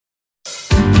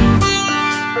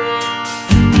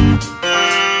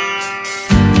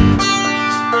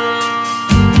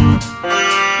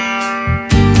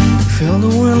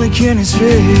in his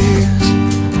face.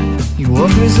 Your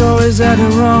work is always at the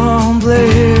wrong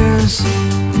place.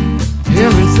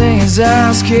 Everything is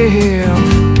asking,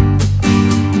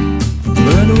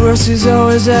 but the worst is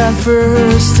always at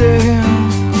first step.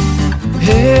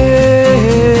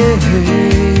 Hey,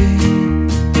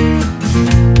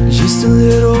 just a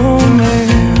little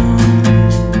man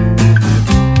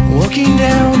walking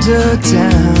down the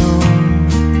town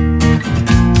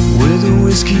with a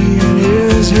whiskey in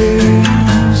his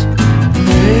hands.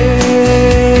 Hey,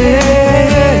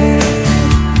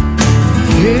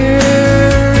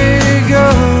 here he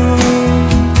goes.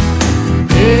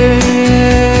 Hey,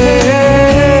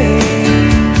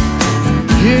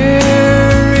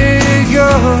 here he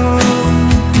goes.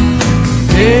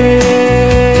 Hey,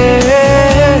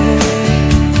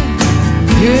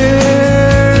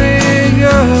 here he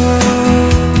goes.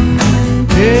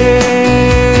 Hey,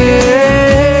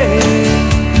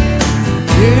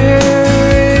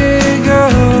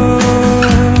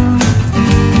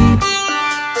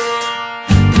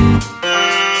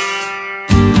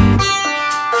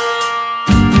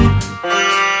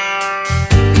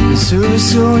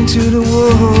 service going to the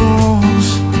walls,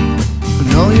 and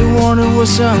all you wanted was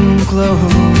some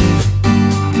clothes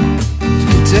to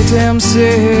protect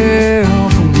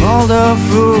himself from all the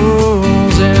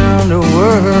fools in the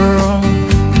world.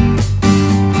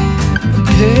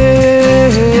 Hey,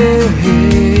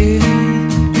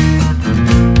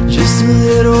 just a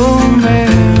little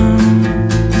man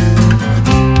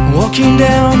walking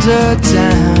down the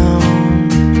town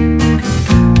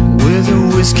with a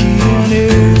whiskey in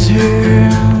his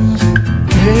hands.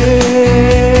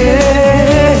 Hey,